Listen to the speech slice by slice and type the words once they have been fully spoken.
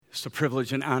It's a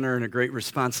privilege and honor and a great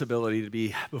responsibility to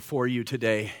be before you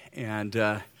today. And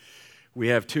we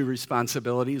have two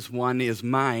responsibilities. One is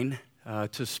mine,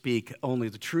 to speak only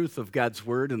the truth of God's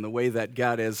word in the way that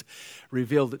God has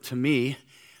revealed it to me.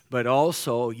 But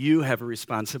also, you have a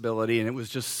responsibility, and it was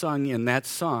just sung in that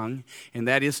song, and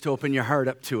that is to open your heart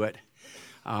up to it.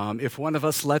 If one of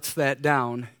us lets that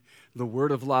down, the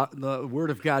word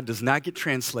of God does not get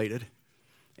translated,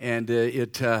 and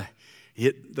the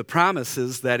promise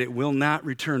is that it will not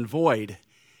return void,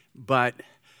 but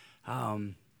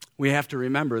we have to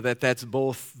remember that that's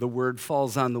both the word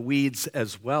falls on the weeds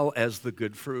as well as the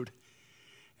good fruit.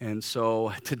 And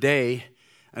so today,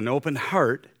 an open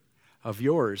heart of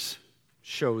yours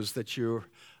shows that you're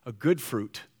a good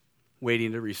fruit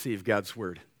waiting to receive God's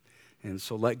word. And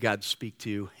so let God speak to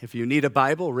you. If you need a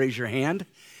Bible, raise your hand.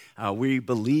 We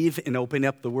believe in opening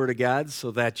up the Word of God so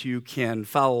that you can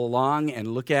follow along and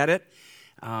look at it.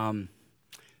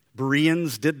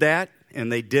 Bereans did that,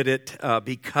 and they did it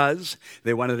because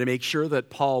they wanted to make sure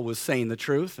that Paul was saying the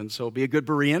truth. And so be a good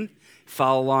Berean,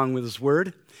 follow along with his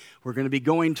Word. We're going to be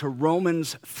going to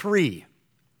Romans 3.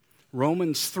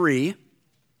 Romans 3.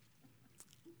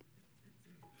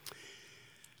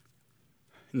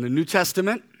 In the New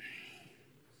Testament,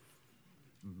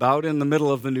 about in the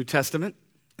middle of the New Testament.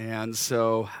 And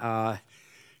so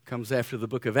comes after the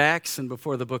book of Acts and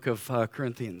before the book of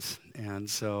Corinthians. And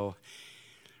so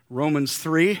Romans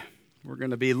 3, we're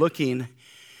going to be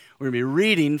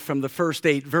reading from the first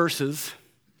 8 verses.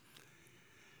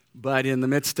 But in the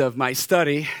midst of my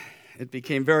study, it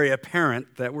became very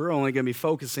apparent that we're only going to be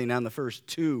focusing on the first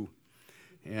 2.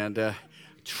 And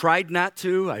tried not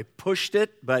to, I pushed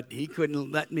it, but he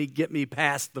couldn't let me get me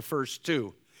past the first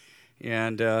 2.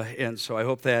 And so I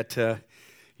hope that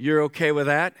you're okay with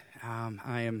that.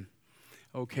 I am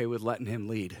okay with letting him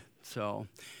lead. So,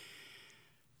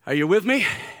 are you with me?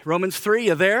 Romans 3,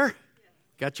 you there?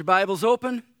 Got your Bibles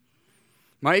open?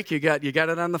 Mike, you got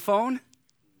it on the phone?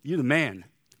 You the man.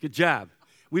 Good job.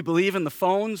 We believe in the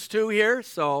phones too here,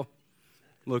 so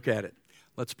look at it.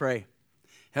 Let's pray.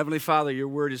 Heavenly Father, your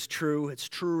word is true. It's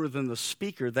truer than the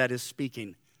speaker that is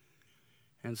speaking.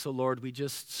 And so, Lord, we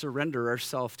just surrender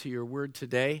ourselves to your word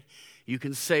today. You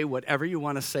can say whatever you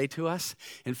want to say to us.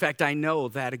 In fact, I know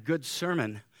that a good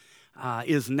sermon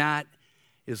is not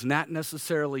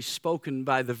necessarily spoken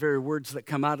by the very words that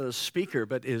come out of the speaker,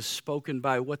 but is spoken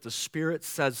by what the Spirit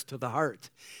says to the heart.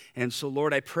 And so,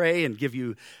 Lord, I pray and give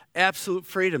you absolute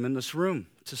freedom in this room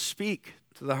to speak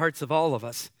to the hearts of all of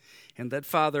us. And that,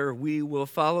 Father, we will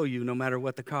follow you no matter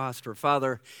what the cost. Or,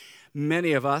 Father,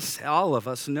 many of us, all of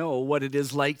us, know what it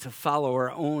is like to follow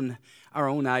our own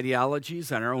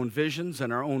ideologies and our own visions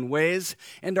and our own ways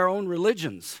and our own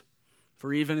religions.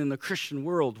 For even in the Christian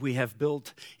world, we have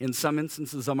built, in some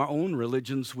instances, our own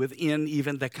religions within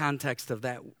even the context of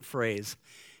that phrase.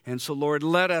 And so, Lord,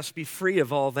 let us be free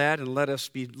of all that and let us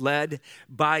be led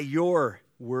by your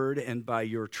word and by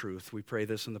your truth. We pray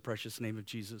this in the precious name of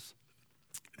Jesus.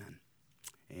 Amen.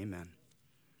 Amen.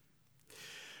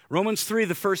 Romans 3,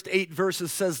 the first 8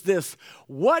 verses says this: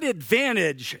 "What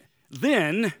advantage,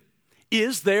 then,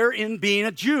 is there in being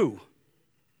a Jew?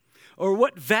 Or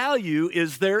what value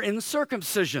is there in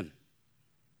circumcision?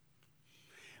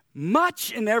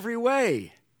 Much in every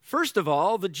way. First of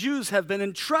all, the Jews have been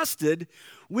entrusted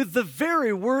with the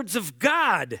very words of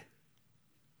God.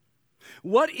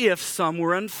 What if some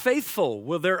were unfaithful?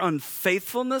 Will their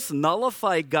unfaithfulness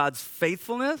nullify God's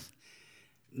faithfulness?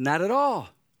 Not at all.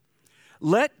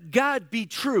 Let God be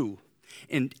true,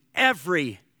 and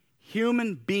every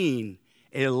human being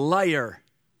a liar,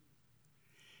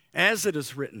 as it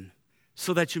is written,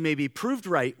 so that you may be proved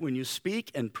right when you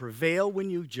speak and prevail when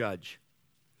you judge.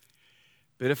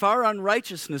 But if our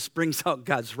unrighteousness brings out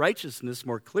God's righteousness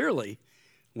more clearly,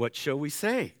 what shall we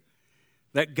say?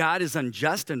 That God is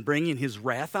unjust in bringing his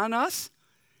wrath on us?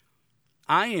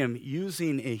 I am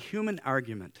using a human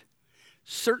argument.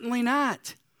 Certainly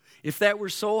not. If that were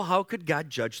so, how could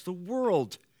God judge the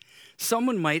world?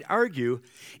 Someone might argue,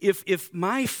 if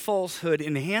my falsehood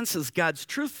enhances God's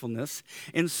truthfulness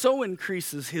and so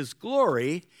increases his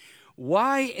glory,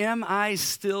 why am I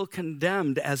still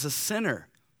condemned as a sinner?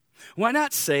 Why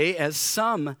not say, as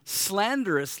some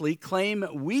slanderously claim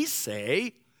we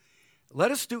say, let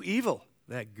us do evil,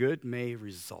 that good may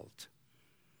result.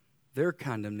 Their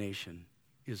condemnation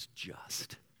is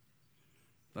just."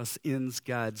 Thus ends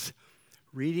God's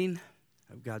reading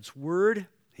of God's word,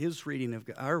 his reading of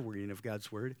our reading of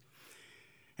God's word.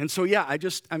 And so, I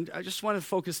just want to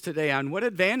focus today on what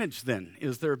advantage then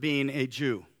is there being a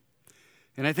Jew.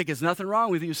 And I think there's nothing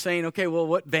wrong with you saying, okay, well,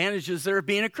 what advantage is there of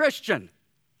being a Christian?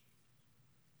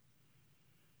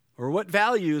 Or what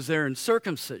value is there in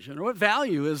circumcision? Or what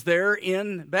value is there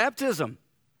in baptism?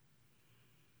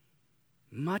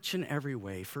 Much in every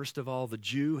way. First of all, the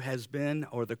Jew has been,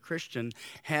 or the Christian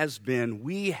has been,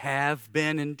 we have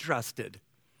been entrusted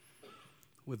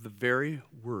with the very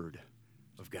word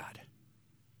of God.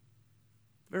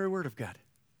 The very word of God.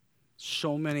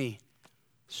 So many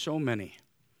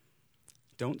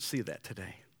don't see that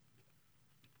today.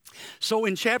 So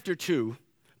in chapter 2,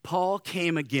 Paul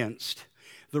came against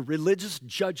the religious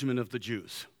judgment of the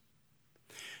Jews.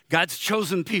 God's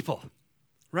chosen people,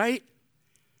 right?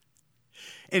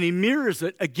 And he mirrors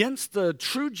it against the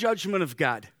true judgment of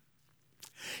God.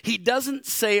 He doesn't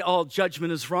say all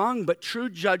judgment is wrong, but true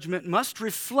judgment must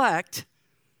reflect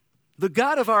the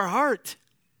God of our heart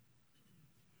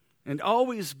and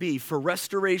always be for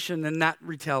restoration and not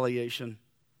retaliation.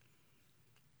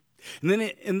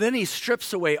 And then he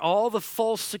strips away all the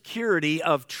false security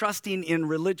of trusting in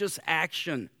religious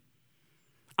action.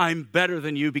 I'm better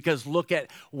than you because look at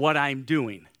what I'm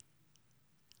doing.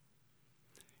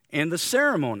 And the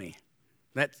ceremony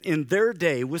that in their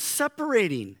day was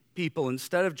separating people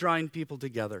instead of drawing people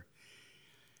together.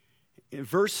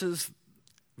 Versus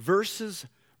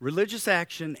religious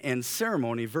action and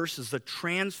ceremony versus the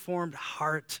transformed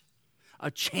heart, a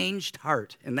changed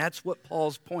heart. And that's what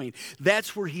Paul's point.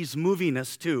 That's where he's moving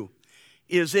us to.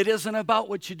 It isn't about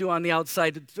what you do on the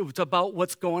outside. It's about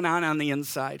what's going on the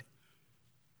inside.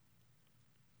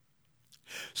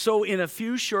 So in a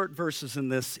few short verses in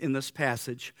this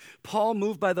passage, Paul,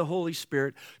 moved by the Holy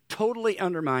Spirit, totally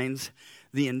undermines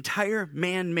the entire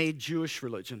man-made Jewish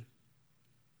religion.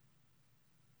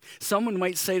 Someone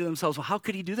might say to themselves, well, how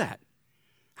could he do that?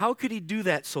 How could he do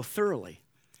that so thoroughly?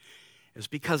 It's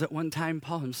because at one time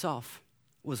Paul himself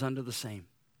was under the same.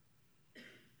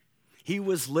 He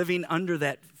was living under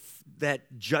that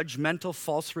judgmental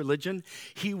false religion.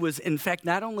 He was, in fact,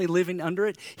 not only living under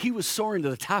it, he was soaring to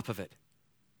the top of it.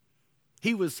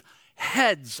 He was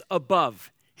heads above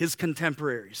his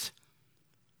contemporaries.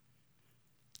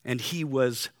 And he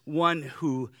was one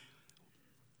who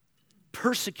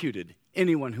persecuted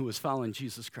anyone who was following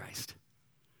Jesus Christ.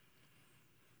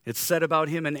 It's said about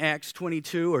him in Acts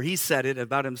 22, or he said it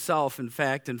about himself, in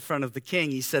fact, in front of the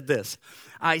king. He said this,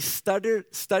 I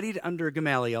studied under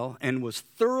Gamaliel and was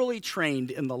thoroughly trained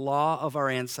in the law of our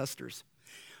ancestors.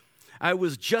 I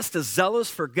was just as zealous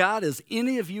for God as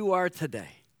any of you are today.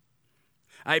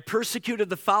 I persecuted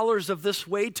the followers of this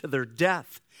way to their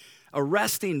death,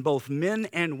 arresting both men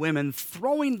and women,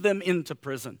 throwing them into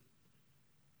prison.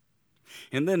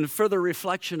 And then further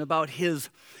reflection about his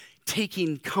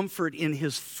taking comfort in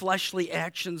his fleshly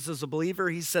actions as a believer,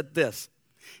 he said this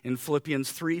in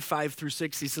Philippians 3, 5 through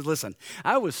 6. He said, listen,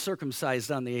 I was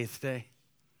circumcised on the 8th day.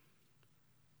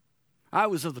 I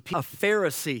was of a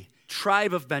Pharisee,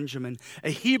 tribe of Benjamin, a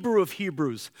Hebrew of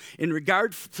Hebrews. In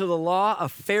regard to the law, a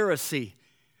Pharisee.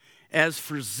 As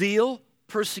for zeal,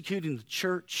 persecuting the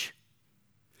church.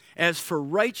 As for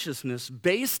righteousness,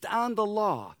 based on the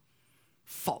law,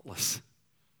 faultless.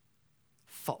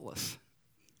 Faultless.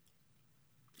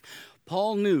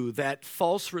 Paul knew that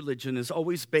false religion is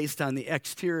always based on the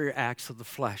exterior acts of the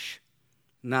flesh,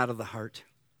 not of the heart.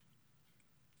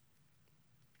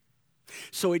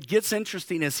 So it gets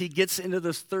interesting as he gets into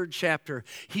this third chapter.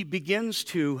 He begins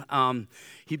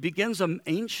an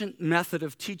ancient method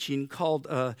of teaching called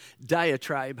a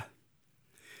diatribe.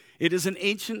 It is an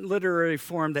ancient literary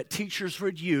form that teachers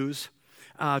would use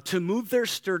to move their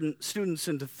students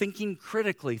into thinking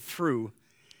critically through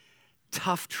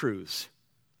tough truths.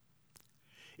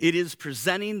 It is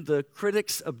presenting the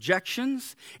critic's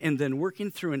objections and then working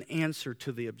through an answer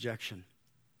to the objection.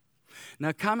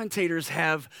 Now, commentators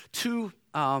have two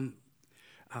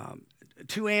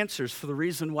answers for the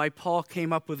reason why Paul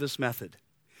came up with this method.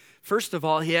 First of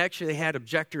all, he actually had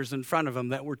objectors in front of him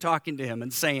that were talking to him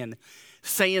and saying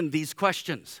these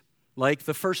questions. Like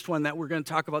the first one that we're going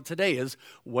to talk about today is,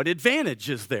 what advantage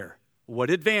is there?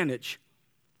 What advantage?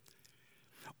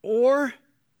 Or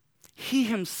he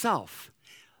himself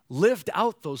lived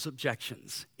out those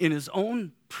objections in his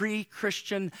own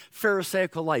pre-Christian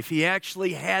Pharisaical life. He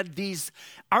actually had these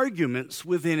arguments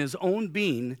within his own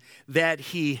being that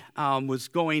he was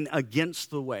going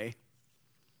against the way.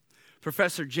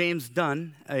 Professor James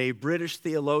Dunn, a British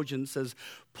theologian, says,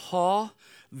 Paul,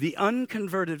 the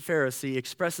unconverted Pharisee,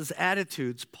 expresses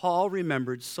attitudes Paul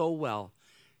remembered so well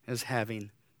as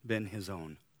having been his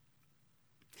own.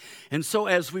 And so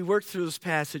as we work through this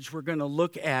passage, we're going to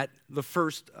look at the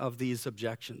first of these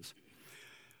objections.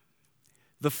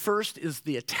 The first is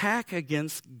the attack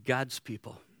against God's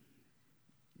people.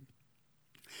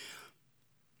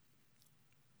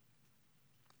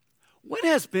 What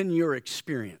has been your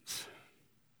experience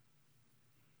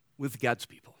with God's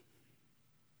people?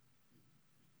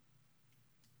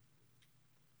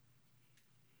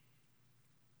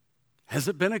 Has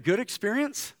it been a good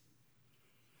experience?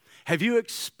 Have you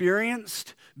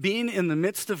experienced being in the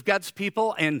midst of God's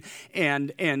people and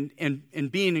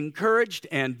being encouraged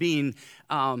and being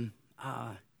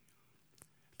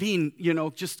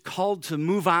just called to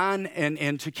move on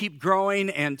and to keep growing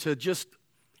and to just,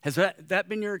 has that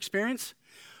been your experience?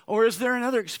 Or is there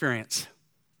another experience?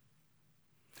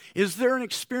 Is there an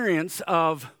experience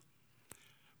of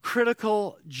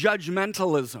critical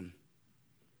judgmentalism?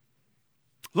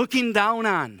 Looking down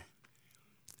on?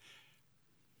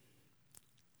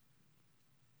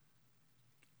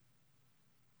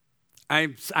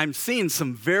 I'm seeing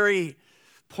some very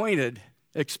pointed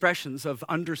expressions of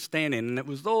understanding, and it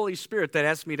was the Holy Spirit that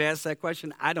asked me to ask that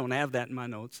question. I don't have that in my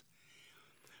notes.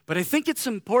 But I think it's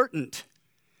important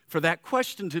for that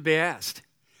question to be asked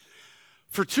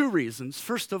for two reasons.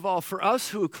 First of all, for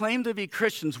us who claim to be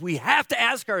Christians, we have to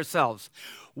ask ourselves,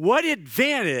 what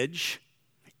advantage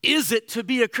is it to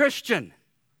be a Christian?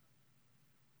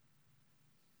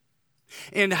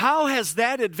 And how has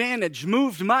that advantage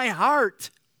moved my heart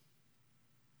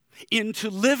into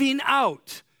living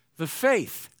out the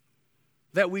faith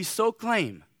that we so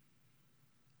claim?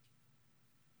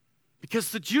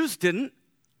 Because the Jews didn't.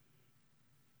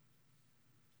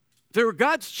 They were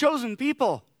God's chosen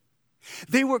people.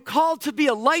 They were called to be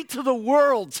a light to the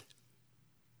world.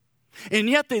 And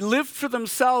yet they lived for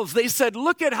themselves. They said,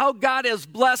 look at how God has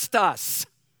blessed us.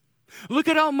 Look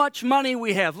at how much money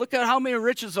we have. Look at how many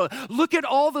riches. Look at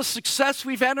all the success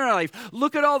we've had in our life.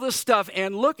 Look at all this stuff,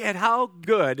 and look at how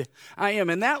good I am.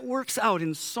 And that works out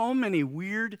in so many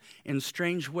weird and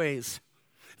strange ways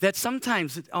that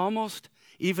sometimes it almost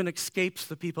even escapes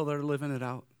the people that are living it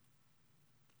out.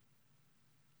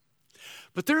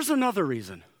 But there's another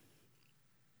reason.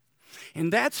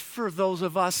 And that's for those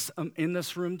of us in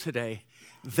this room today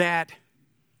that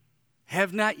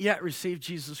have not yet received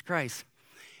Jesus Christ.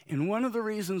 And one of the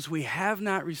reasons we have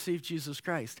not received Jesus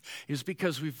Christ is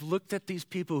because we've looked at these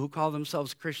people who call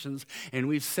themselves Christians and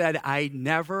we've said, I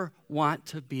never want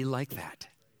to be like that.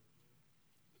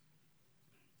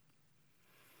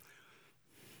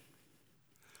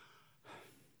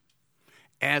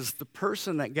 As the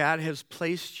person that God has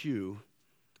placed you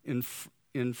in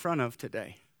front of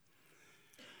today,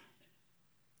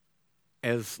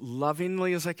 as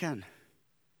lovingly as I can,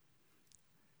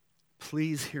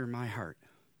 please hear my heart.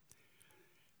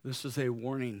 This is a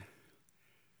warning.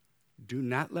 Do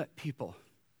not let people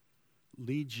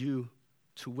lead you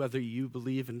to whether you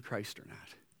believe in Christ or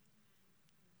not.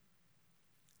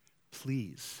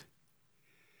 Please.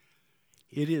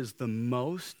 It is the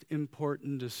most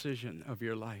important decision of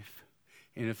your life.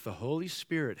 And if the Holy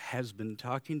Spirit has been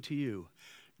talking to you,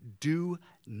 do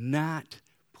not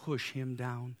push him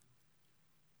down.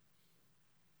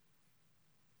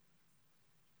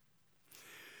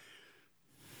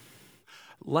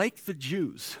 Like the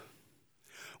Jews,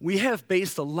 we have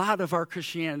based a lot of our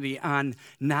Christianity on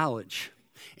knowledge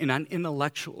and on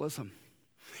intellectualism.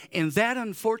 And that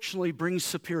unfortunately brings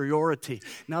superiority.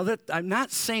 Now, that I'm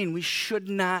not saying we should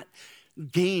not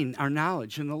gain our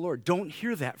knowledge in the Lord. Don't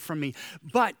hear that from me.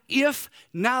 But if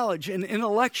knowledge and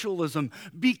intellectualism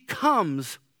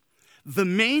becomes the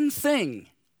main thing,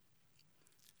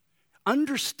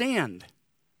 understand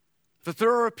that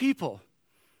there are people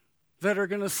that are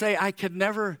going to say, I could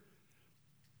never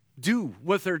do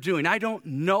what they're doing. I don't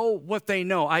know what they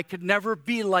know. I could never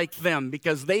be like them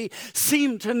because they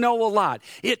seem to know a lot.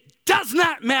 It does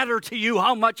not matter to you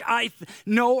how much I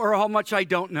know or how much I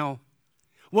don't know.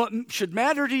 What should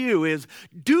matter to you is,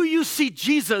 do you see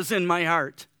Jesus in my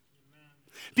heart?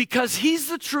 Because he's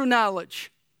the true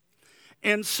knowledge.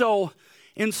 And so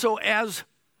as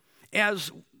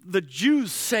the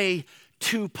Jews say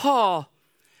to Paul,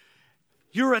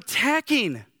 you're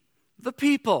attacking the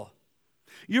people.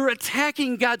 You're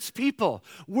attacking God's people.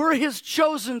 We're his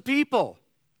chosen people.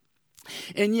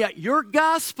 And yet your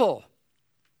gospel,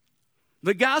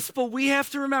 the gospel we have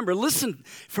to remember, listen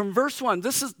from verse 1.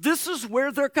 This is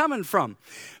where they're coming from.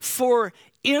 For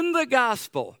in the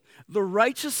gospel, the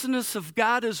righteousness of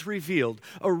God is revealed,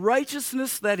 a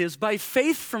righteousness that is by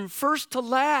faith from first to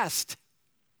last.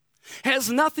 Has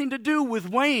nothing to do with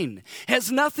Wayne,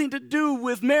 has nothing to do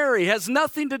with Mary, has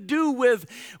nothing to do with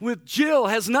Jill,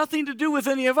 has nothing to do with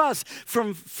any of us.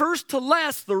 From first to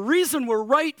last, the reason we're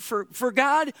right for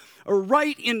God, or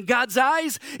right in God's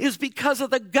eyes, is because of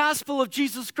the gospel of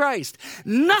Jesus Christ.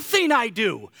 Nothing I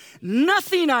do,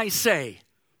 nothing I say.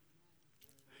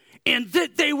 And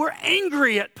that they were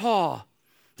angry at Paul.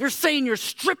 They're saying you're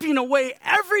stripping away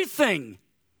everything.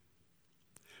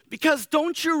 Because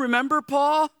don't you remember,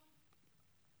 Paul?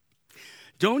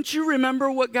 Don't you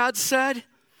remember what God said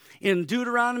in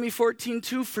Deuteronomy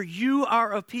 14:2? For you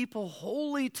are a people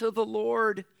holy to the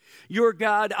Lord your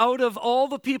God. Out of all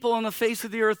the people on the face of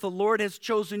the earth, the Lord has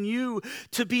chosen you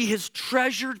to be his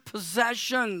treasured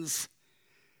possessions.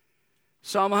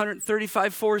 Psalm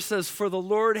 135:4 says, for the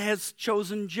Lord has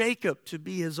chosen Jacob to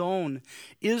be his own.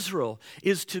 Israel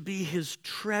is to be his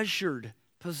treasured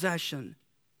possession.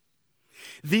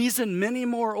 These and many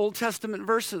more Old Testament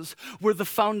verses were the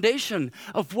foundation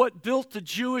of what built the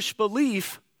Jewish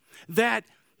belief that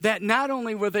not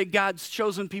only were they God's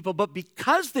chosen people, but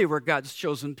because they were God's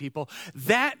chosen people,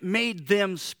 that made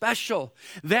them special.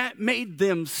 That made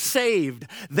them saved.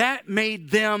 That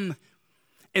made them,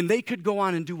 and they could go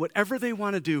on and do whatever they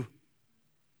want to do.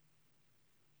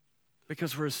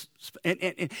 Because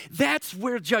and that's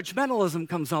where judgmentalism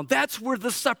comes on. That's where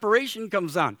the separation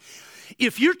comes on.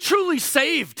 If you're truly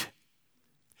saved,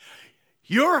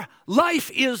 your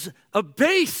life is a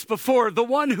base before the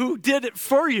one who did it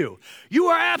for you. You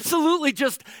are absolutely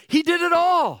he did it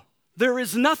all. There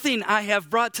is nothing I have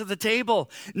brought to the table,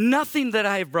 nothing that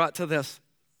I have brought to this.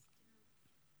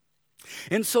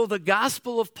 And so the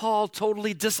gospel of Paul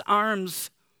totally disarms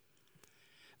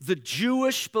the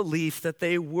Jewish belief that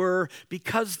they were,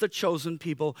 because the chosen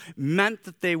people meant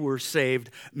that they were saved,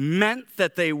 meant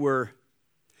that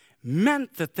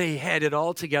they had it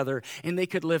all together and they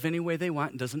could live any way they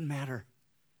want. It doesn't matter.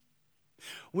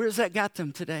 Where's that got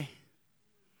them today?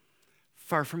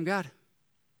 Far from God.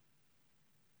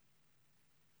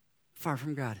 Far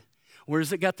from God.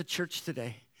 Where's it got the church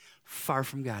today? Far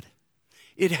from God.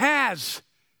 It has.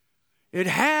 It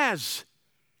has.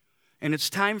 And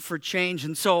it's time for change.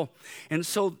 And so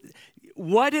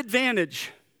what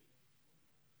advantage?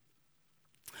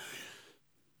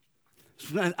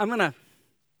 I'm going to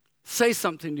say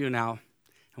something to you now.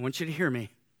 I want you to hear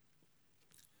me.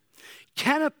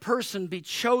 Can a person be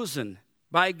chosen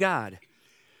by God,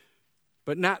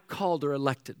 but not called or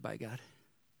elected by God?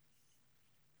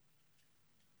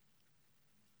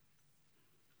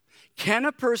 Can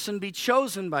a person be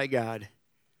chosen by God,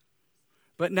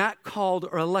 but not called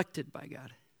or elected by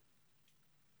God?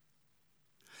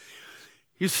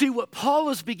 You see, what Paul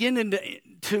is beginning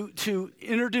to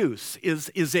introduce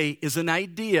is an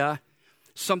idea,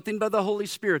 something by the Holy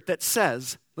Spirit that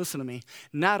says, listen to me,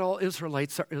 not all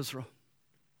Israelites are Israel.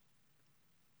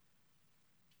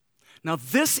 Now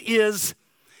this is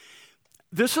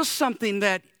something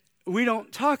that we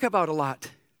don't talk about a lot.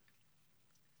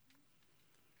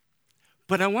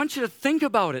 But I want you to think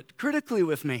about it critically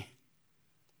with me.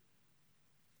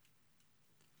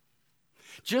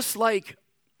 Just like,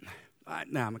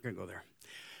 I'm not going to go there.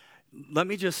 Let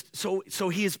me just, so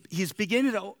he's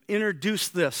beginning to introduce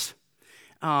this.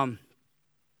 The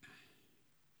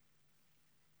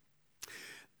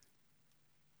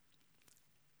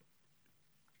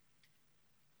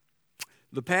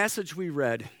passage we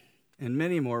read and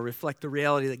many more reflect the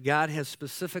reality that God has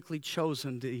specifically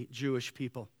chosen the Jewish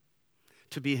people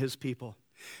to be his people.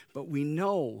 But we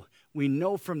know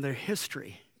from their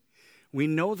history,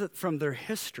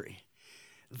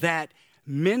 that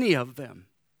many of them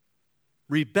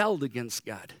rebelled against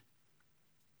God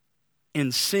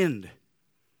and sinned,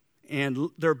 and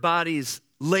their bodies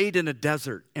laid in a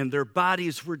desert, and their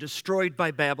bodies were destroyed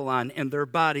by Babylon, and their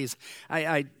bodies,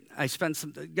 I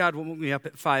spent God woke me up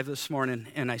at 5 this morning,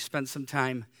 and I spent some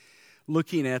time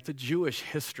looking at the Jewish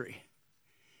history.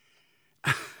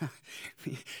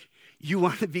 You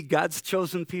want to be God's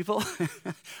chosen people?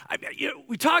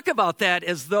 We talk about that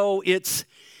as though it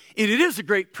is a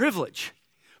great privilege,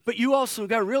 but you also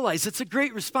got to realize it's a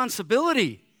great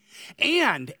responsibility.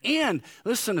 And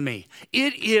listen to me,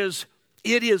 it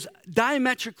is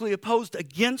diametrically opposed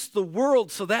against the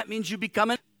world, so that means you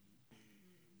become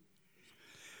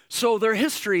So their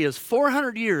history is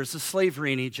 400 years of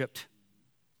slavery in Egypt,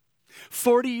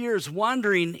 40 years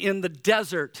wandering in the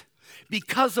desert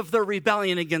because of their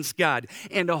rebellion against God,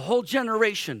 and a whole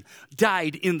generation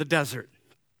died in the desert.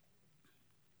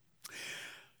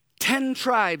 10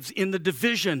 tribes in the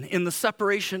division, in the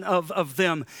separation of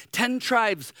them. 10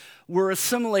 tribes were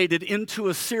assimilated into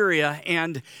Assyria,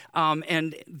 and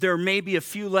there may be a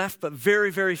few left, but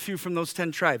very, very few from those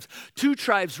 10 tribes. 2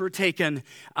 tribes were taken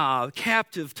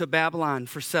captive to Babylon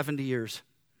for 70 years.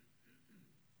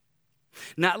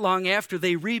 Not long after,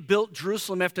 they rebuilt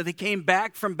Jerusalem after they came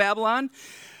back from Babylon.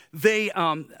 They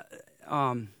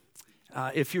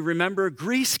if you remember,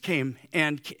 Greece came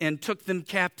and took them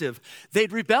captive.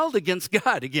 They'd rebelled against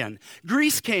God again.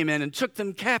 Greece came in and took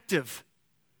them captive.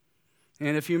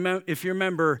 And if you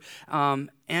remember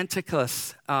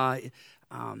Antiochus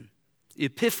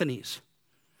Epiphanes,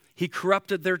 he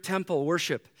corrupted their temple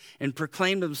worship and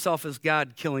proclaimed himself as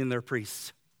God, killing their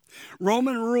priests.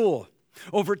 Roman rule.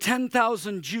 Over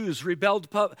 10,000 Jews rebelled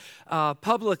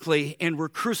publicly and were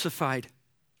crucified.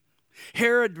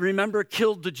 Herod, remember,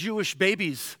 killed the Jewish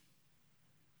babies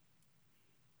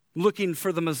looking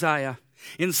for the Messiah.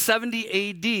 In 70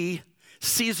 A.D.,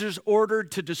 Caesar's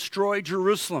ordered to destroy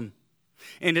Jerusalem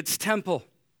and its temple.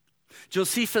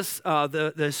 Josephus,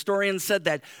 the historian, said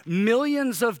that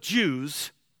millions of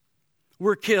Jews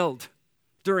were killed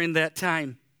during that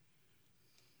time.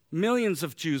 Millions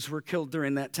of Jews were killed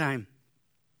during that time.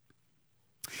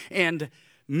 And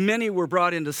many were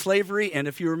brought into slavery. And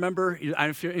if you remember, I don't know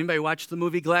if anybody watched the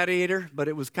movie Gladiator, but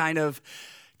it was kind of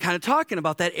talking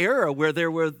about that era where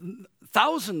there were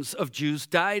thousands of Jews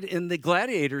died in the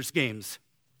gladiators' games.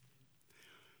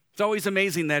 It's always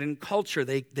amazing that in culture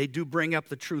they do bring up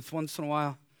the truth once in a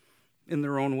while in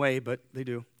their own way, but they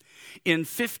do. In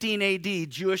 15 A.D.,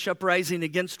 Jewish uprising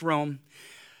against Rome,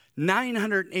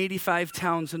 985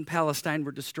 towns in Palestine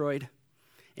were destroyed,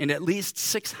 and at least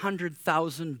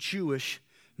 600,000 Jewish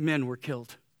men were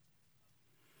killed.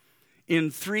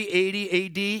 In 380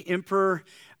 A.D., Emperor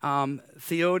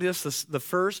Theodosius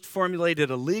I formulated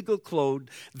a legal code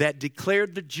that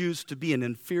declared the Jews to be an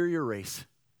inferior race.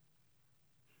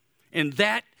 And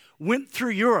that went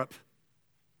through Europe.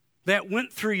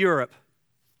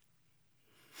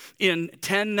 In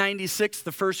 1096,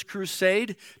 the First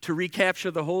Crusade, to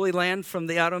recapture the Holy Land from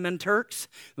the Ottoman Turks,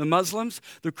 the Muslims,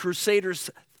 the Crusaders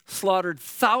slaughtered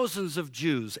thousands of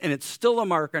Jews, and it's still a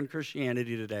mark on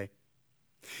Christianity today.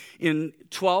 In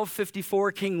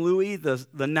 1254, King Louis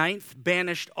the Ninth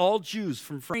banished all Jews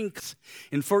from France.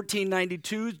 In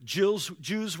 1492,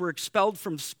 Jews were expelled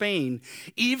from Spain,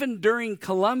 even during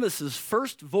Columbus's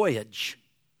first voyage.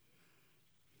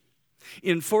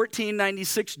 In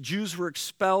 1496, Jews were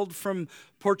expelled from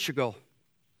Portugal.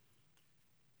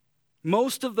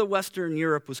 Most of the Western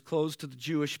Europe was closed to the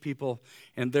Jewish people,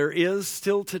 and there is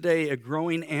still today a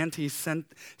growing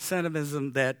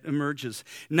anti-Semitism that emerges.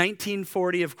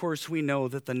 1940, of course, we know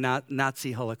that the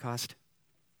Nazi Holocaust.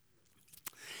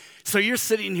 So you're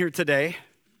sitting here today,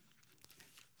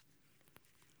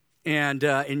 and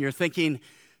you're thinking,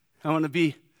 I want to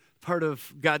be part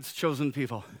of God's chosen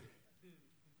people.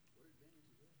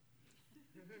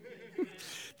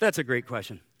 That's a great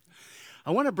question.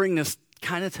 I want to bring this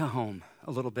kind of to home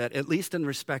a little bit, at least in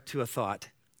respect to a thought.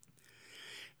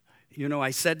 You know, I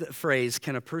said the phrase,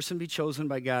 can a person be chosen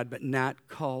by God but not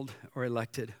called or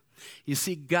elected? You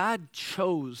see, God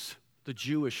chose the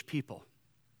Jewish people,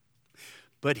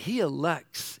 but he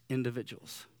elects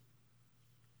individuals.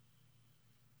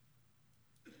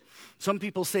 Some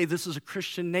people say this is a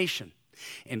Christian nation,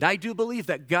 and I do believe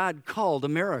that God called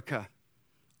America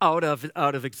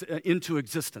into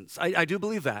existence. I do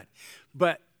believe that,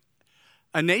 but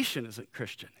a nation isn't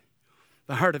Christian.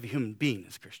 The heart of a human being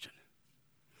is Christian.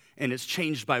 And it's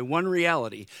changed by one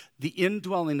reality, the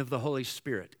indwelling of the Holy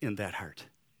Spirit in that heart.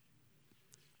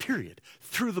 Period.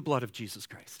 Through the blood of Jesus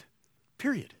Christ.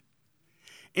 Period.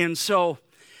 And so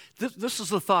this is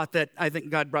the thought that I think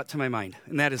God brought to my mind,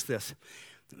 and that is this.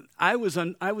 I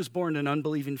was born in an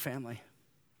unbelieving family.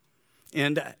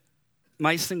 And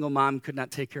my single mom could not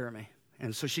take care of me.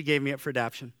 And so she gave me up for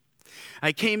adoption.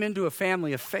 I came into a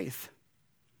family of faith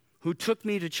who took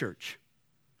me to church.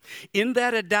 In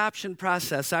that adoption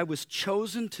process, I was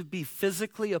chosen to be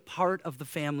physically a part of the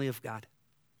family of God.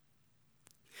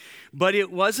 But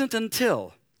it wasn't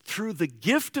until through the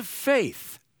gift of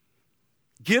faith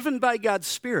given by God's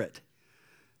Spirit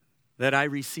that I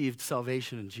received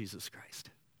salvation in Jesus Christ.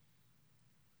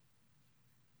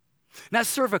 Now,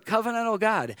 serve a covenantal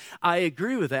God. I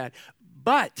agree with that.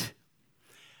 But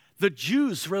the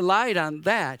Jews relied on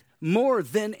that more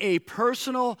than a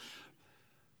personal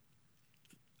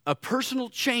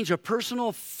change, a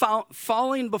personal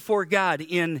falling before God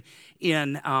in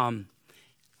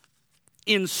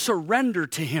surrender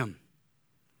to him.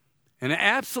 An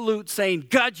absolute saying,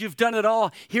 God, you've done it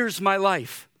all. Here's my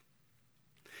life.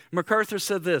 MacArthur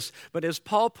said this, but as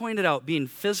Paul pointed out, being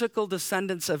physical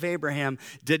descendants of Abraham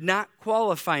did not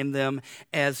qualify them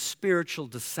as spiritual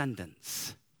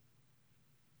descendants.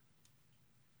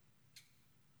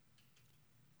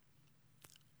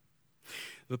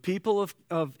 The people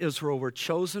of Israel were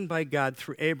chosen by God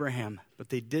through Abraham, but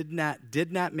they did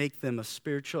not make them a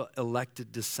spiritual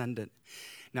elected descendant.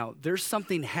 Now, there's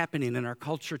something happening in our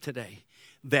culture today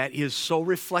that is so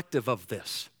reflective of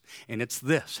this, and it's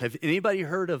this. Have anybody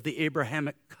heard of the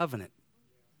Abrahamic covenant?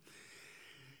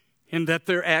 And that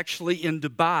they're actually in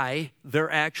Dubai,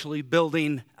 they're actually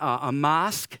building a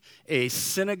mosque, a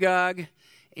synagogue,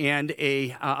 and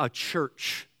a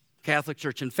church, Catholic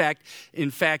church. In fact,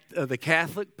 the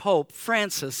Catholic Pope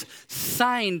Francis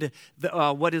signed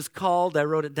what is called, I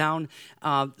wrote it down,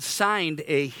 signed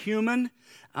a human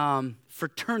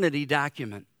fraternity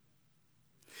document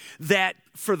that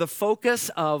for the focus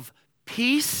of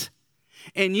peace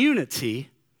and unity,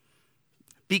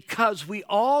 because we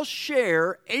all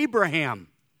share Abraham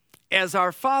as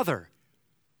our father.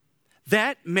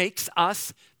 That makes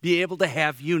us be able to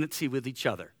have unity with each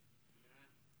other.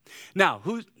 Now,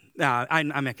 I'm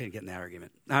not going to get in that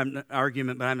argument.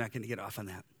 But I'm not going to get off on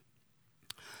that.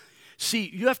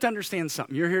 See, you have to understand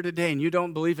something. You're here today and you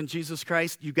don't believe in Jesus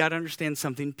Christ. You've got to understand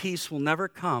something. Peace will never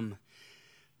come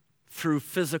through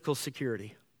physical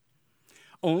security.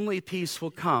 Only peace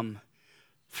will come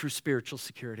through spiritual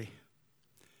security.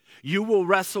 You will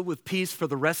wrestle with peace for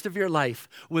the rest of your life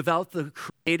without the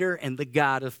Creator and the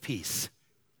God of peace.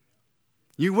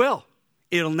 You will.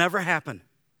 It'll never happen.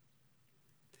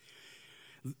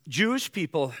 Jewish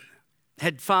people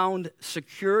had found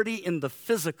security in the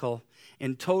physical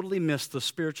and totally missed the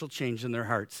spiritual change in their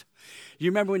hearts. You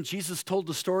remember when Jesus told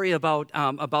the story about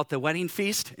the wedding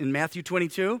feast in Matthew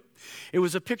 22? It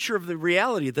was a picture of the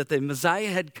reality that the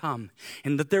Messiah had come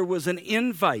and that there was an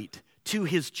invite to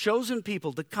his chosen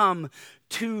people to come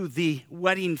to the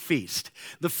wedding feast.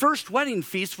 The first wedding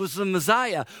feast was the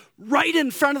Messiah right in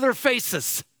front of their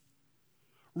faces.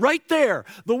 Right there.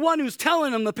 The one who's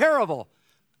telling them the parable.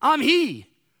 I'm he.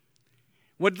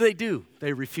 What did they do?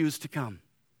 They refused to come.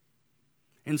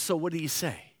 And so what did he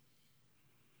say?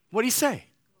 What did he say?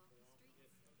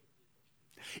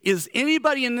 Is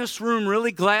anybody in this room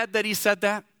really glad that he said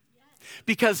that?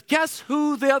 Because guess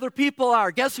who the other people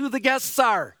are? Guess who the guests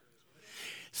are?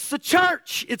 It's the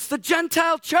church. It's the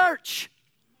Gentile church.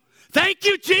 Thank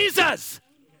you, Jesus.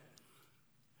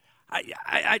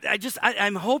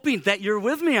 I'm hoping that you're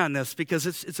with me on this because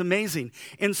it's amazing.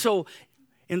 And so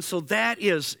that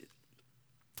is,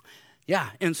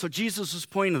 and so Jesus was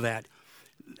pointing to that.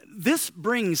 This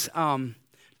brings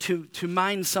to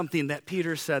mind something that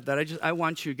Peter said that I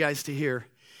want you guys to hear.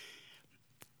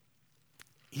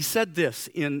 He said this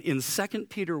in 2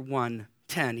 Peter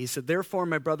 1:10. He said, therefore,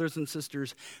 my brothers and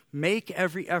sisters, make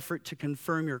every effort to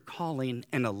confirm your calling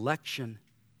and election.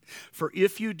 For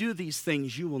if you do these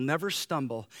things, you will never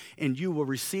stumble, and you will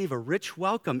receive a rich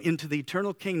welcome into the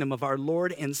eternal kingdom of our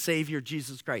Lord and Savior,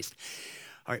 Jesus Christ.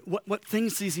 All right, what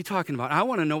things is he talking about? I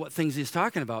want to know what things he's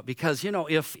talking about because,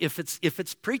 if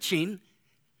it's preaching,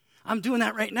 I'm doing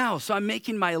that right now. So I'm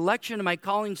making my election and my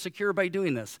calling secure by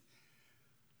doing this.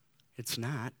 It's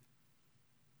not.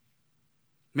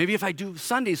 Maybe if I do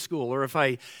Sunday school or if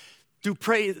I do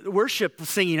worship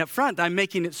singing up front, I'm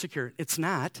making it secure. It's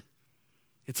not.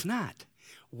 It's not.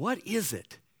 What is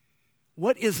it?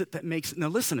 What is it that makes it? Now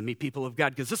listen to me, people of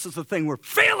God, because this is the thing we're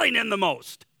failing in the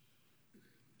most.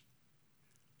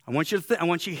 I want you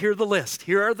to hear the list.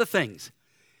 Here are the things.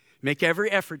 Make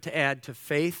every effort to add to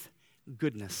faith,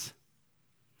 goodness.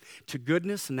 To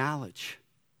goodness, knowledge.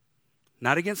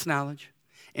 Not against knowledge.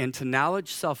 And to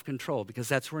knowledge, self-control, because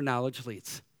that's where knowledge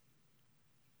leads.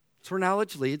 That's where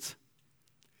knowledge leads.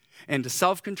 And to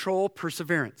self-control,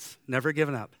 perseverance, never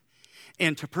giving up.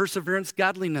 And to perseverance,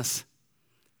 godliness.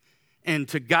 And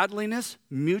to godliness,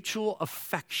 mutual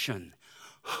affection.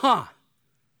 That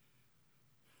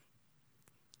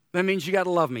means you got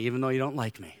to love me even though you don't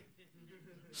like me.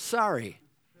 Sorry.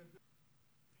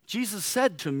 Jesus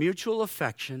said to mutual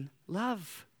affection,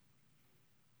 love.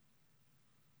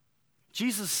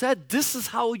 Jesus said, this is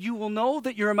how you will know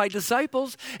that you're my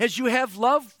disciples, as you have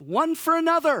love one for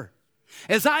another.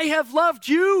 As I have loved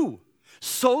you,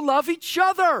 so love each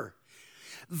other.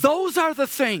 Those are the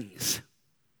things.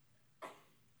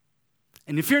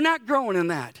 And if you're not growing in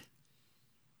that,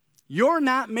 you're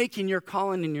not making your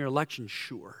calling and your election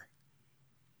sure.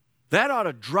 That ought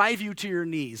to drive you to your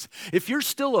knees. If you're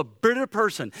still a bitter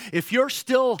person, if you're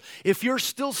still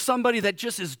somebody that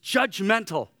just is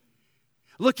judgmental,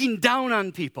 looking down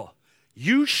on people,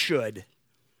 you should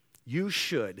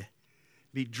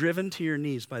be driven to your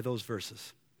knees by those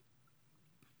verses.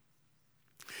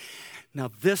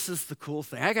 Now, this is the cool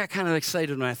thing. I got kind of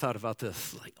excited when I thought about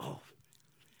this. Like,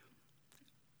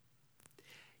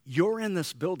 you're in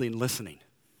this building listening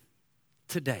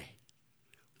today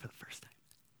for the first time.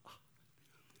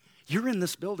 You're in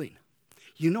this building.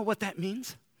 You know what that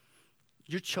means?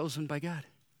 You're chosen by God.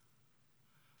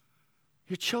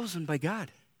 You're chosen by God.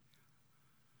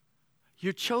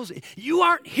 You're chosen. You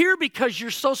aren't here because you're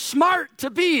so smart to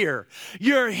be here.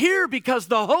 You're here because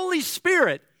the Holy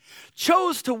Spirit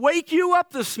chose to wake you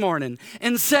up this morning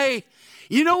and say,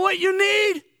 you know what you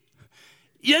need?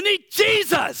 You need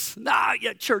Jesus. Nah,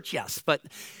 yeah, church, yes. But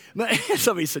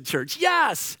somebody said church,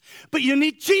 yes. But you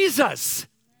need Jesus.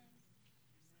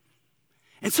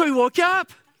 And so he woke you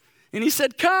up and he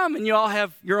said, come, and you all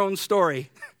have your own story.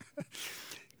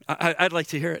 I'd like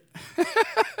to hear it.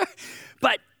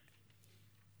 But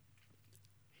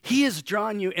he has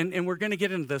drawn you, and we're going to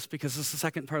get into this because this is the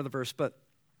second part of the verse, but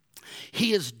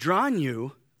he has drawn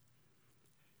you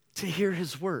to hear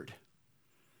his word.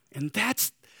 And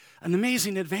that's an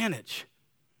amazing advantage.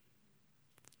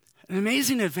 An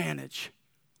amazing advantage.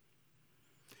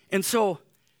 And so,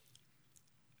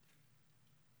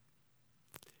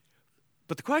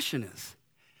 but the question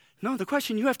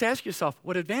you have to ask yourself,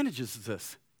 what advantages is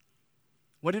this?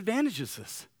 What advantage is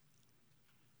this?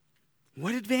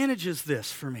 What advantage is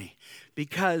this for me?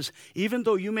 Because even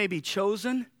though you may be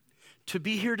chosen to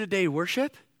be here today to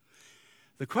worship,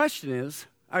 the question is,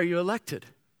 are you elected?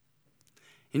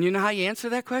 And you know how you answer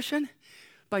that question?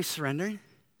 By surrendering.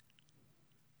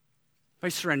 By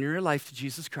surrendering your life to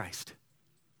Jesus Christ.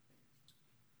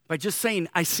 By just saying,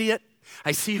 I see it.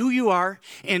 I see who you are,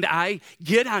 and I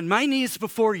get on my knees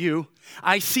before you.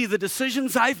 I see the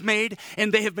decisions I've made,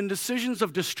 and they have been decisions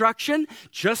of destruction,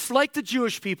 just like the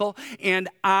Jewish people, and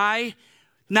I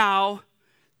now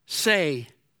say,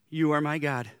 you are my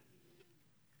God.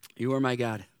 You are my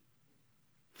God.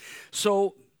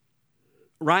 So,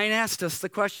 Ryan asked us the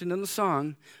question in the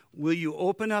song, will you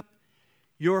open up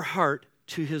your heart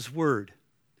to his word?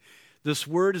 This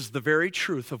word is the very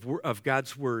truth of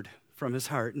God's word from his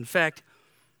heart. In fact,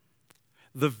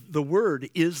 the word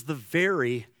is the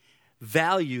very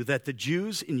value that the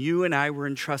Jews and you and I were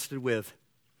entrusted with.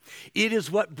 It is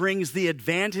what brings the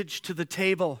advantage to the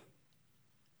table.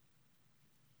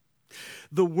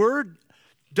 The word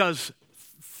does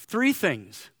four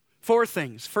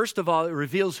things. First of all, it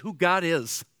reveals who God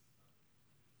is,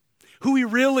 who he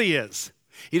really is.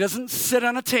 He doesn't sit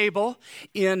on a table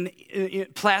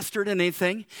plastered in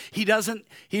anything. He doesn't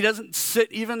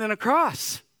sit even in a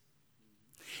cross.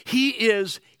 He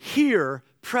is here,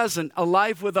 present,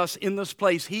 alive with us in this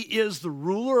place. He is the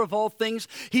ruler of all things.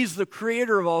 He's the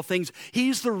creator of all things.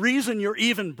 He's the reason you're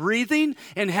even breathing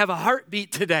and have a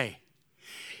heartbeat today.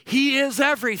 He is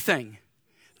everything.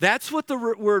 That's what the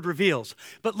word reveals.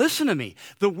 But listen to me.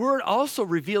 The word also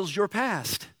reveals your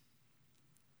past.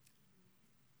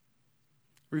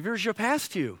 Reveals your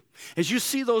past to you. As you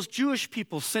see those Jewish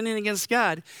people sinning against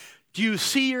God, do you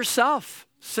see yourself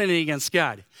sinning against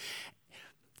God?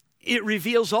 It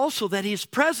reveals also that he's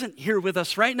present here with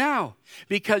us right now,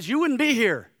 because you wouldn't be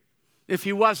here if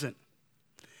he wasn't.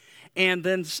 And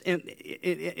then,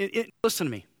 listen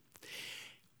to me.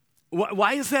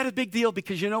 Why is that a big deal?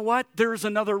 Because you know what? There's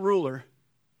another ruler.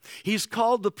 He's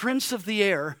called the Prince of the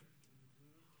Air.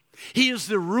 He is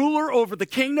the ruler over the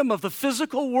kingdom of the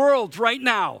physical world right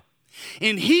now.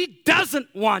 And he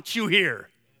doesn't want you here.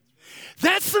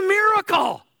 That's the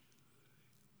miracle.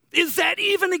 Is that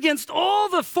even against all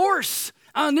the force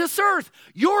on this earth,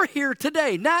 you're here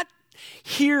today. Not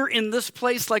here in this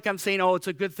place like I'm saying, oh, it's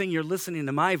a good thing you're listening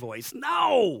to my voice.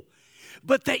 No.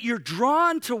 But that you're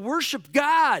drawn to worship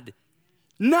God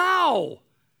now,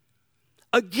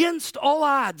 against all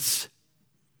odds.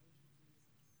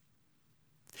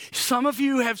 Some of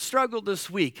you have struggled this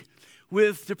week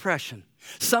with depression.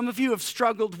 Some of you have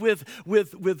struggled with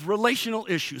relational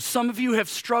issues. Some of you have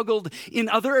struggled in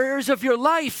other areas of your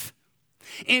life.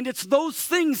 And it's those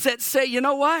things that say, you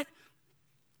know what?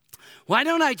 Why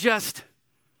don't I just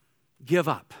give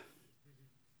up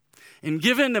and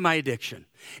give in to my addiction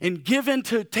and give in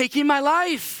to taking my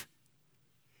life?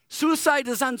 Suicide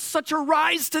is on such a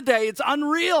rise today. It's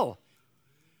unreal.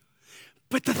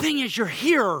 But the thing is, you're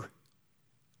here.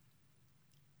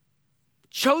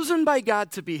 Chosen by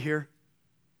God to be here,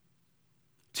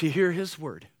 to hear his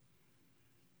word,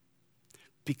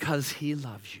 because he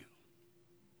loves you.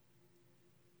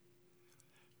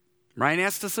 Ryan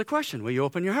asked us a question. Will you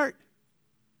open your heart?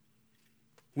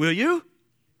 Will you?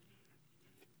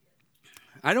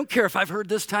 I don't care if I've heard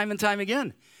this time and time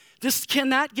again. This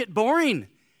cannot get boring.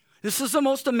 This is the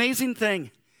most amazing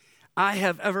thing I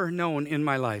have ever known in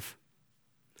my life.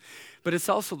 But it's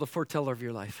also the foreteller of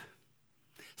your life.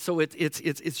 So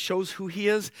it shows who he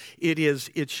is.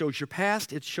 It shows your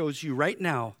past. It shows you right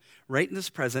now, right in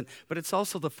this present. But it's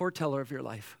also the foreteller of your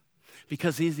life,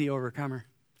 because he's the overcomer.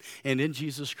 And in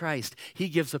Jesus Christ, he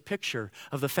gives a picture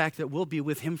of the fact that we'll be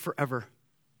with him forever.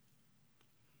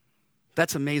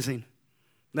 That's amazing.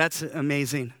 That's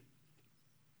amazing.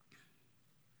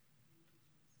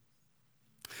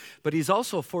 But he's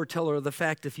also a foreteller of the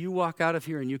fact if you walk out of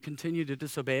here and you continue to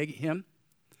disobey him,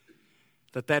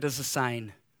 that is a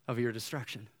sign of your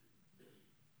destruction.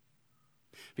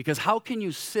 Because how can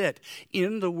you sit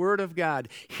in the Word of God,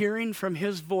 hearing from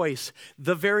his voice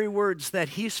the very words that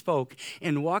he spoke,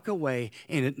 and walk away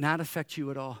and it not affect you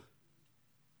at all?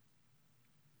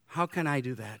 How can I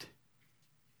do that?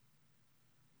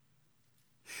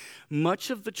 Much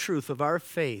of the truth of our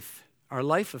faith, our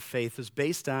life of faith, is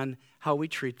based on how we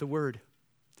treat the Word.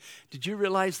 Did you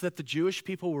realize that the Jewish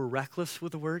people were reckless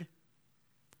with the Word?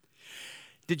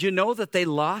 Did you know that they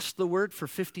lost the Word for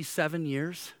 57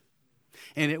 years?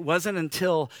 And it wasn't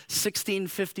until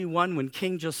 1651 when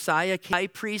King Josiah, high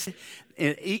priest,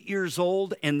 at 8 years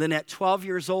old, and then at 12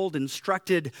 years old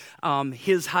instructed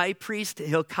his high priest,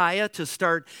 Hilkiah, to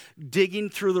start digging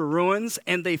through the ruins,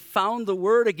 and they found the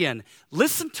Word again.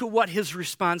 Listen to what his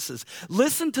response is.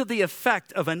 Listen to the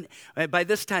effect of by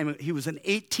this time he was an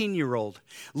 18-year-old.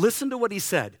 Listen to what he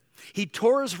said. He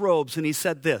tore his robes and he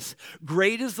said this,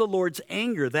 "Great is the Lord's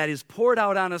anger that is poured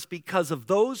out on us because of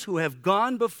those who have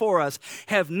gone before us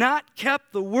have not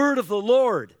kept the word of the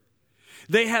Lord.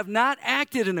 They have not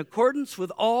acted in accordance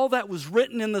with all that was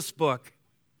written in this book."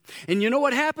 And you know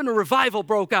what happened? A revival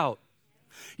broke out.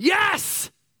 Yes!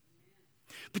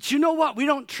 But you know what? We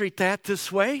don't treat that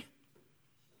this way.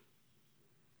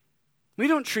 We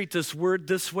don't treat this word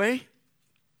this way.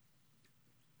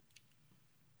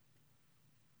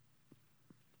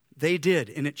 They did,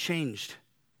 and it changed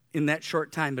in that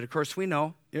short time. But of course, we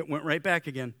know it went right back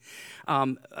again.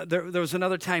 There was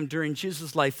another time during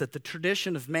Jesus' life that the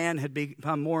tradition of man had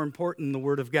become more important than the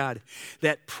Word of God.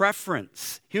 That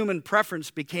preference, human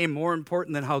preference, became more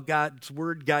important than how God's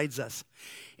Word guides us.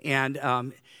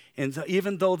 And so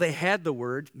even though they had the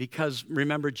Word, because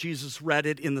remember Jesus read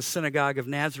it in the synagogue of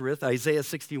Nazareth, Isaiah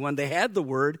 61, they had the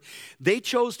Word, they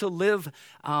chose to live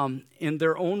in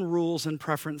their own rules and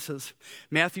preferences.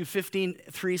 Matthew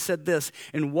 15:3 said this,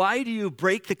 "And why do you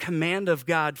break the command of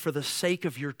God for the sake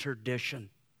of your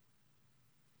tradition?"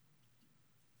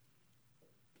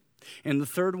 And the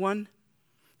third one,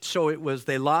 so it was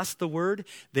they lost the Word,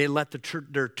 they let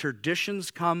their traditions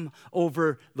come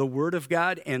over the Word of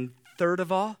God, and third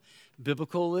of all,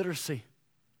 biblical literacy.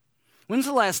 When's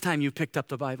the last time you picked up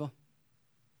the Bible?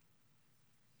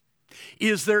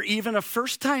 Is there even a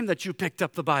first time that you picked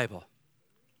up the Bible?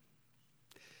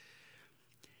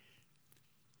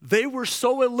 They were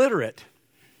so illiterate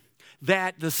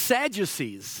that the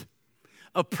Sadducees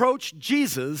approached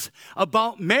Jesus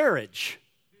about marriage.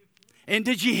 And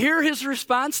did you hear his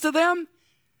response to them?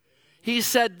 He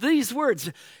said these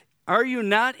words, "Are you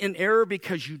not in error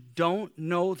because you don't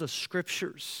know the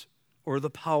Scriptures or the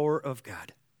power of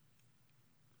God?"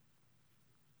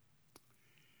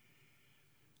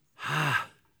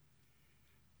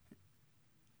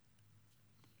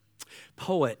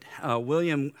 Poet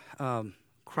William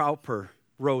Cowper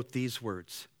wrote these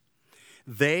words,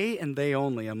 "They and they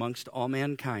only amongst all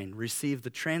mankind receive the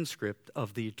transcript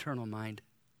of the eternal mind.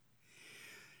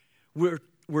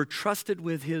 We're trusted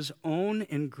with his own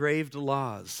engraved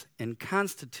laws and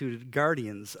constituted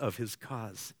guardians of his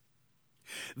cause.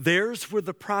 Theirs were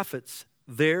the prophets,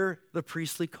 there the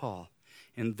priestly call,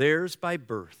 and theirs by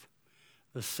birth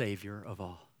the Savior of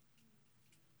all."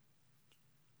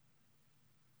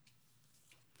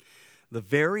 The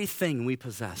very thing we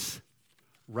possess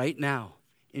right now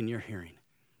in your hearing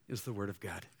is the Word of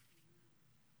God.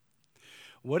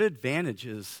 What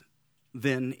advantages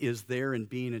then is there in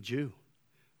being a Jew?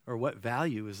 Or what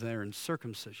value is there in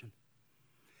circumcision?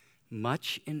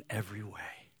 Much in every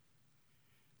way.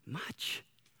 Much.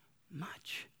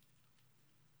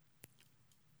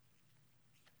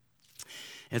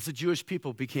 As the Jewish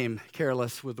people became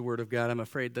careless with the Word of God, I'm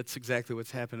afraid that's exactly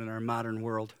what's happened in our modern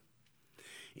world.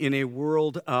 In a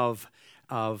world of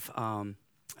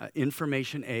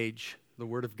information age, the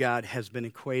Word of God has been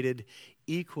equated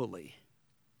equally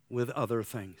with other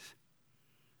things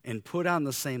and put on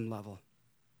the same level.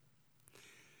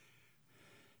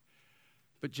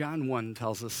 But John 1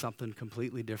 tells us something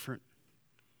completely different.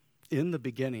 In the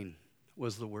beginning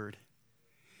was the Word,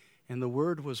 and the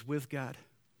Word was with God,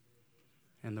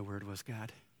 and the Word was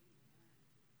God.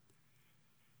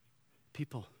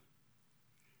 People,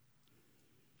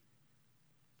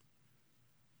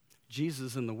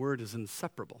 Jesus and the Word is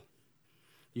inseparable.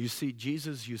 You see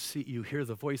Jesus, you hear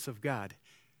the voice of God.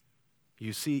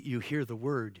 You hear the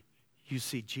Word, you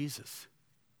see Jesus.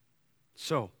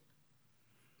 So,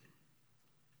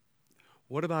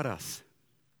 what about us?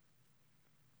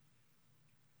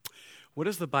 What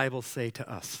does the Bible say to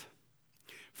us?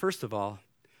 First of all,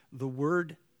 the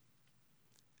Word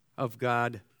of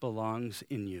God belongs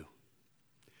in you.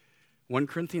 1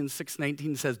 Corinthians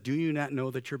 6:19 says, "Do you not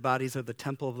know that your bodies are the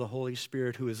temple of the Holy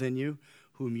Spirit who is in you,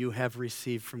 whom you have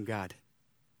received from God?"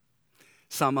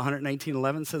 Psalm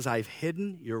 119:11 says, "I've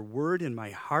hidden your word in my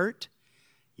heart,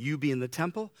 you being the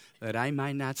temple, that I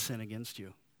might not sin against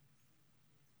you."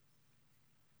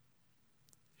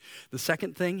 The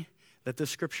second thing that this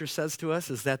scripture says to us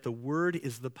is that the word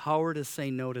is the power to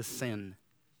say no to sin.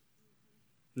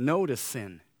 No to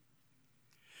sin.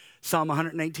 Psalm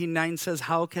 119:9 says,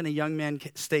 "How can a young man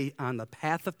stay on the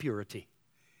path of purity?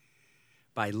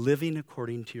 By living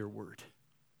according to your word."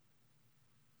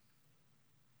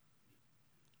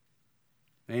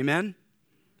 Amen?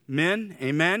 Men?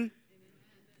 Amen?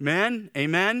 Men?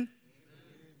 Amen?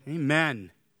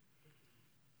 Amen.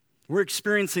 We're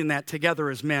experiencing that together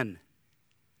as men.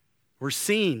 We're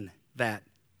seeing that.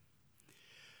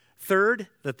 Third,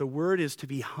 that the word is to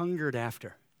be hungered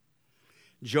after.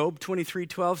 Job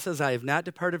 23:12 says, "I have not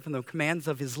departed from the commands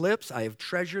of his lips. I have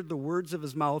treasured the words of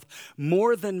his mouth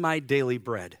more than my daily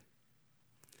bread."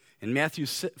 And Matthew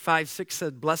 5:6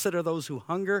 said, "Blessed are those who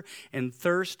hunger and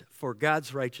thirst for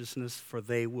God's righteousness, for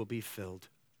they will be filled."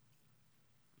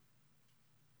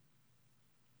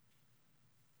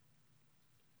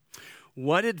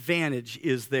 What advantage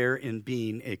is there in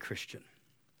being a Christian?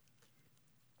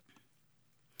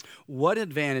 What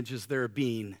advantage is there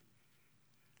being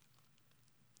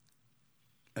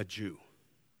a Jew?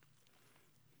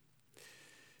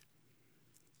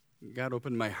 God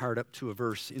opened my heart up to a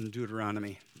verse in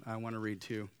Deuteronomy I want to read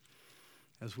to you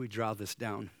as we draw this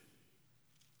down.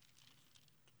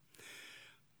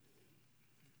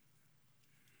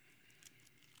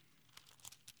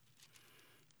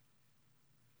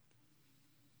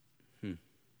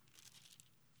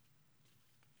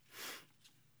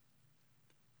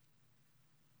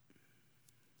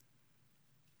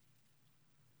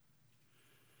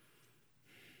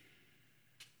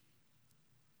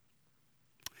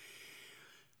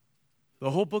 The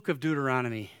whole book of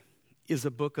Deuteronomy is a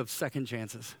book of second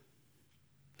chances.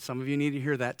 Some of you need to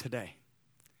hear that today.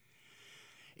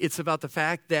 It's about the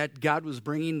fact that God was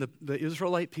bringing the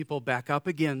Israelite people back up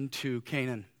again to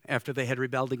Canaan after they had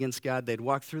rebelled against God. They'd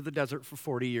walked through the desert for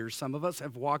 40 years. Some of us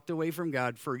have walked away from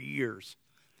God for years.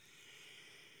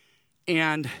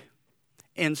 And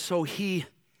so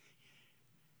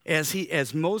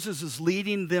as Moses is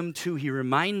leading them he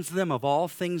reminds them of all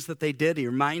things that they did. He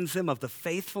reminds them of the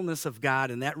faithfulness of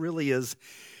God, and that really is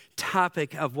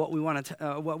topic of what we've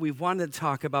wanted to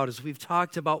talk about. As we've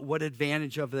talked about what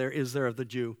advantage there is of the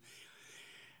Jew,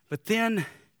 but then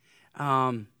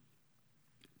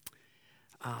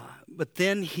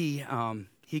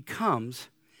he comes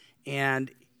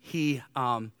and he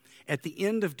at the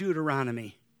end of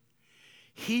Deuteronomy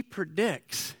he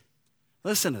predicts.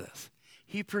 Listen to this.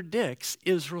 He predicts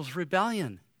Israel's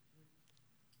rebellion.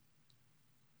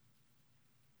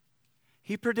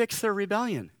 He predicts their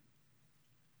rebellion.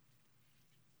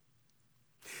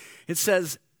 It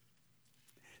says,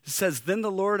 "Then the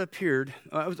Lord appeared."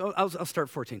 I'll start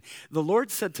 14. "The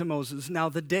Lord said to Moses, 'Now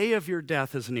the day of your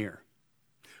death is near.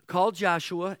 Call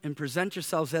Joshua and present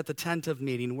yourselves at the tent of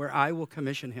meeting where I will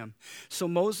commission him.' So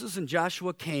Moses and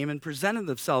Joshua came and presented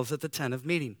themselves at the tent of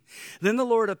meeting. Then the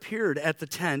Lord appeared at the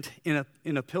tent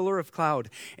in a pillar of cloud,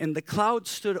 and the cloud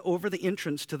stood over the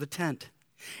entrance to the tent.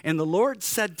 And the Lord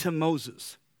said to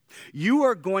Moses, 'You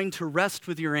are going to rest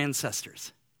with your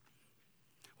ancestors.'"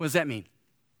 What does that mean?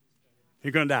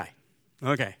 You're going to die.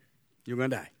 Okay, you're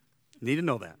going to die. You need to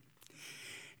know that.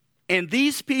 "And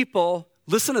these people,"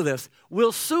 listen to this,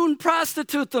 "will soon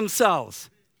prostitute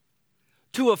themselves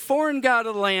to a foreign god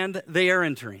of the land they are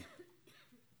entering."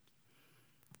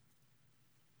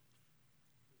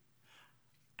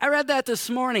 I read that this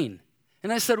morning,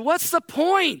 and I said, what's the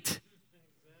point?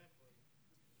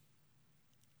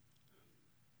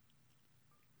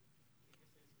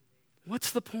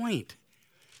 What's the point?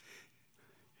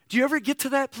 Do you ever get to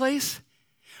that place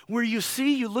where you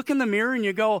look in the mirror and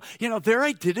you go, there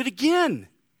I did it again.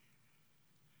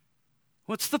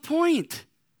 What's the point?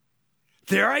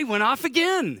 There I went off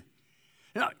again.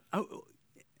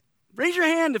 Raise your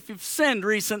hand if you've sinned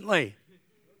recently.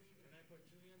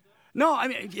 No, I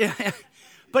mean, yeah.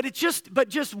 But just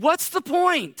what's the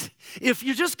point? If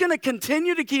you're just going to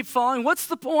continue to keep falling, what's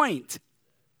the point?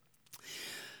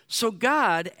 So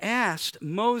God asked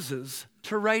Moses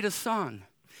to write a song.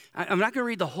 I'm not going to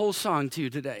read the whole song to you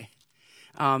today.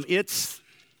 It's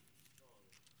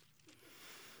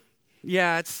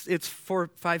 4,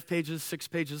 5 pages, 6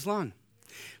 pages long.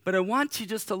 But I want you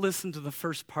just to listen to the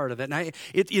first part of it. And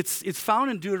it's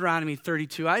found in Deuteronomy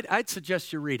 32. I'd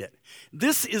suggest you read it.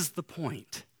 This is the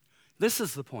point. This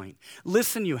is the point.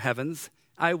 "Listen, you heavens,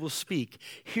 I will speak.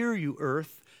 Hear you,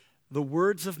 earth, the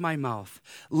words of my mouth.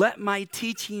 Let my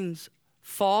teachings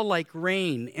fall like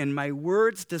rain, and my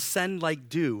words descend like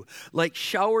dew, like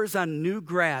showers on new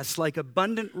grass, like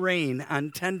abundant rain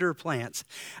on tender plants.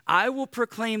 I will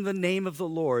proclaim the name of the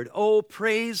Lord. Oh,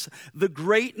 praise the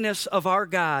greatness of our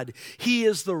God. He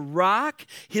is the rock.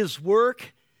 His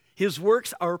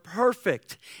works are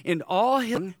perfect, and all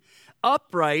his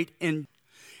upright and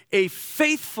a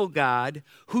faithful God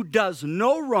who does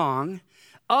no wrong,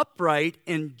 upright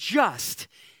and just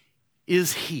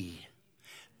is he.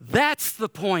 That's the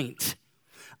point.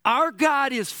 Our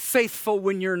God is faithful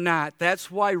when you're not.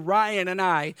 That's why Ryan and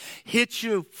I hit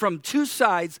you from two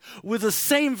sides with the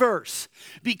same verse.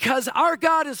 Because our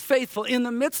God is faithful in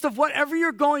the midst of whatever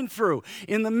you're going through,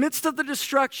 in the midst of the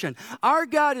destruction. Our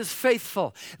God is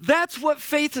faithful. That's what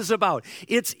faith is about.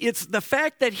 It's the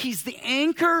fact that he's the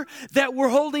anchor that we're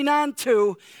holding on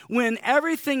to when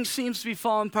everything seems to be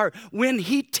falling apart. When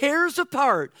he tears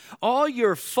apart all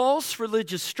your false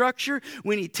religious structure,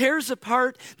 when he tears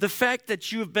apart the fact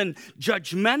that you've been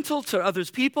judgmental to others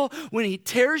people, when he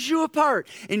tears you apart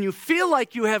and you feel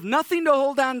like you have nothing to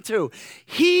hold on to,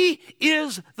 he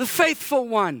is the faithful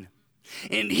one.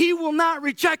 And he will not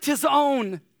reject his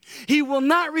own. He will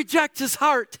not reject his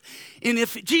heart. And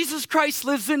if Jesus Christ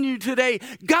lives in you today,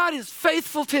 God is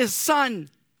faithful to his Son.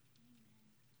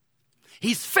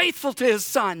 He's faithful to his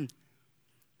Son.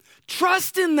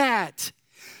 Trust in that.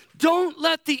 Don't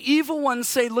let the evil one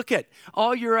say, look at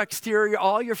all your exterior,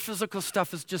 all your physical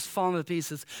stuff is just falling to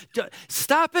pieces.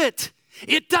 Stop it.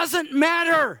 It doesn't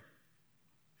matter.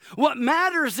 What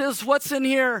matters is what's in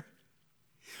here.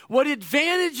 What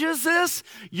advantage is this?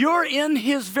 You're in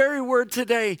his very word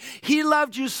today. He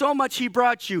loved you so much he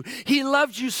brought you. He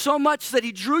loved you so much that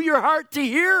he drew your heart to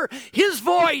hear his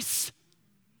voice.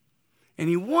 And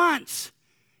he wants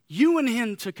you and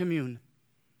him to commune.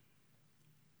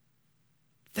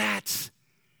 That's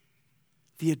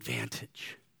the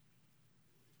advantage.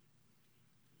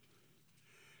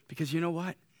 Because you know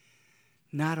what?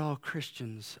 Not all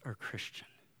Christians are Christian.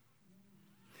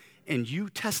 And you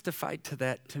testified to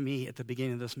that to me at the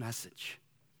beginning of this message.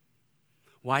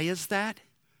 Why is that?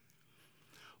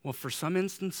 Well, for some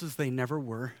instances, they never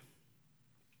were.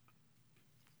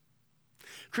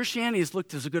 Christianity is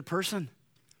looked as a good person.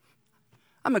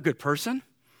 I'm a good person.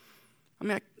 I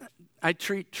mean, I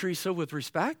treat Teresa with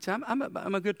respect. I'm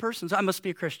a good person, so I must be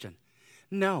a Christian.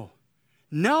 No.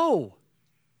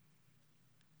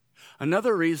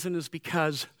 Another reason is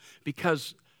because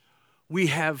we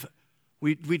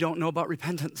don't know about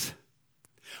repentance.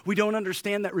 We don't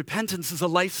understand that repentance is a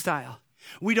lifestyle.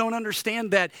 We don't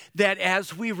understand that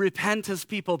as we repent as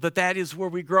people, that is where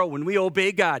we grow. When we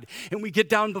obey God and we get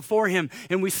down before him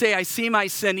and we say, I see my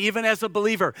sin even as a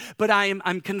believer, but I'm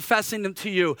confessing them to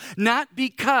you. Not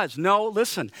because, no,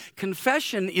 listen,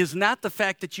 confession is not the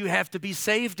fact that you have to be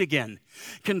saved again.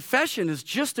 Confession is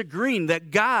just agreeing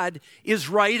that God is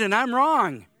right and I'm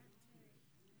wrong.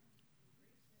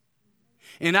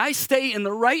 And I stay in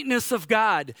the rightness of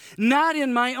God, not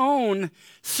in my own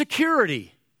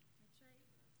security.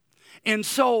 And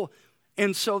so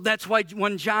that's why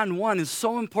 1 John 1 is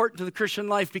so important to the Christian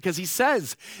life, because he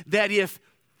says that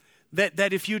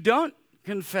if you don't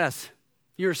confess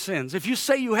your sins, if you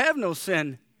say you have no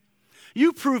sin,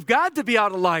 you prove God to be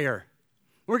out a liar.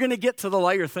 We're going to get to the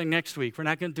liar thing next week. We're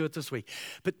not going to do it this week.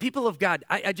 But people of God,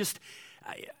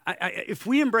 if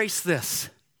we embrace this,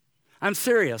 I'm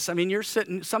serious. I mean,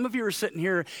 some of you are sitting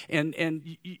here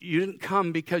and you didn't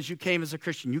come because you came as a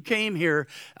Christian. You came here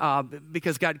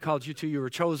because God called you to, you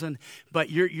were chosen. But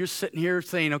you're sitting here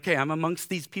saying, okay, I'm amongst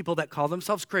these people that call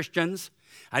themselves Christians.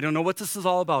 I don't know what this is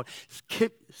all about.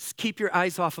 Keep your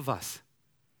eyes off of us.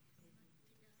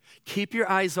 Keep your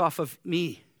eyes off of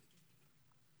me.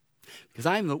 Because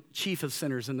I'm the chief of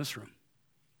sinners in this room.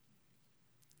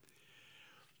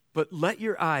 But let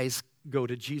your eyes go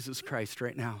to Jesus Christ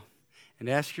right now. And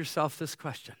ask yourself this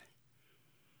question.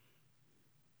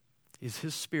 Is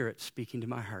his Spirit speaking to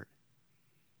my heart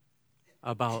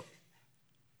about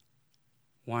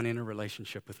wanting a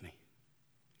relationship with me?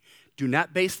 Do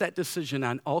not base that decision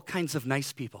on all kinds of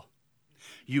nice people.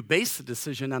 You base the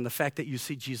decision on the fact that you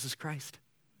see Jesus Christ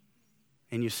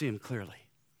and you see him clearly.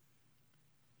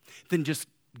 Then just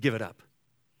give it up.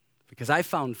 Because I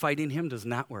found fighting him does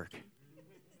not work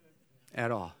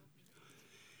at all.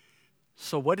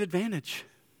 So what advantage?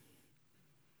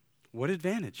 What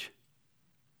advantage?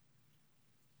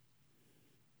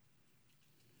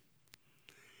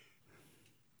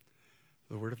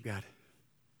 The Word of God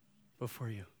before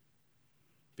you,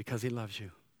 because he loves you.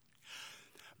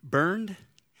 Burned,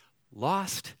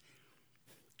 lost,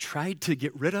 tried to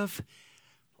get rid of,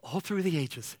 all through the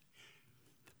ages,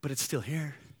 but it's still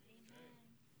here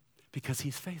because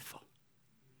he's faithful.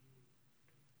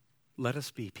 Let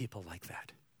us be people like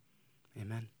that.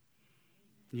 Amen.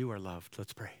 You are loved.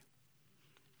 Let's pray.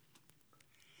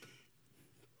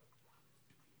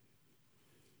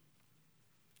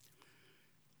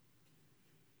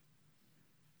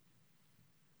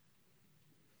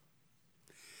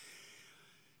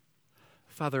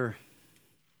 Father,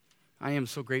 I am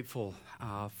so grateful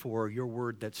for your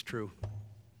word that's true.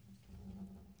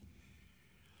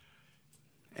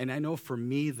 And I know for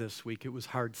me this week it was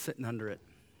hard sitting under it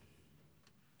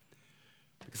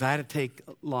because I had to take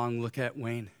a long look at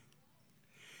Wayne.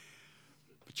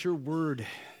 But your word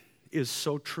is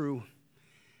so true,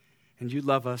 and you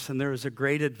love us, and there is a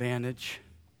great advantage.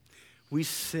 We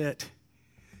sit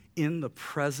in the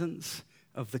presence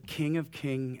of the King of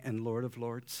Kings and Lord of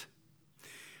Lords.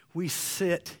 We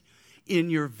sit in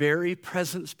your very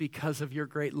presence because of your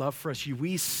great love for us.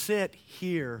 We sit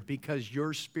here because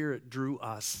your Spirit drew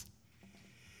us.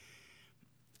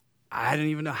 I don't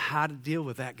even know how to deal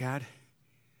with that, God.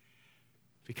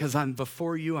 Because I'm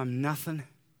before you, I'm nothing.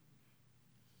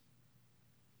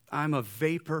 I'm a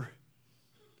vapor,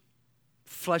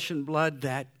 flesh and blood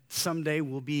that someday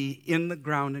will be in the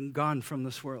ground and gone from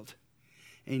this world.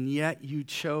 And yet you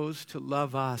chose to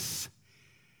love us.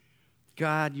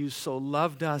 God, you so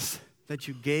loved us that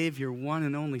you gave your one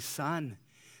and only Son,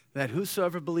 that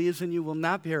whosoever believes in you will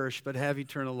not perish but have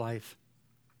eternal life.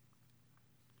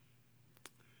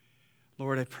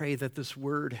 Lord, I pray that this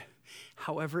word,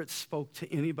 however it spoke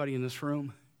to anybody in this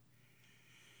room,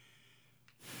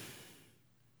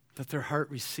 that their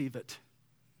heart receive it,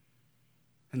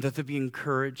 and that they be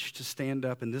encouraged to stand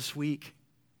up in this week.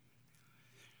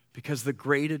 Because the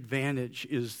great advantage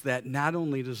is that not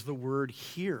only does the word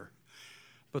hear,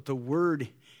 but the word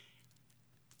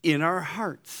in our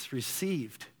hearts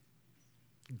received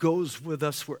goes with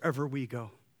us wherever we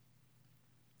go.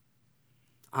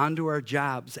 Onto our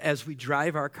jobs, as we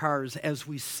drive our cars, as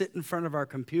we sit in front of our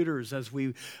computers, as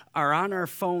we are on our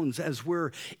phones, as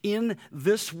we're in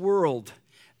this world,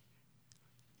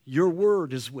 your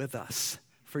word is with us,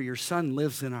 for your Son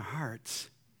lives in our hearts.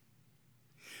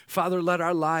 Father, let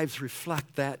our lives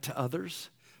reflect that to others.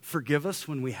 Forgive us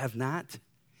when we have not.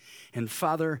 And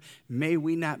Father, may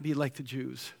we not be like the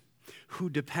Jews who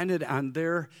depended on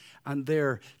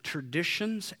their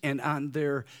traditions and on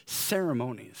their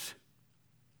ceremonies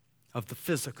of the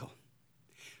physical.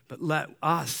 But let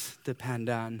us depend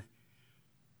on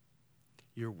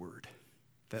your word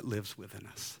that lives within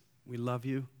us. We love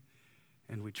you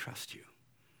and we trust you.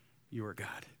 You are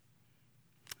God.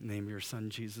 In the name of your Son,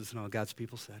 Jesus, and all God's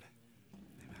people said.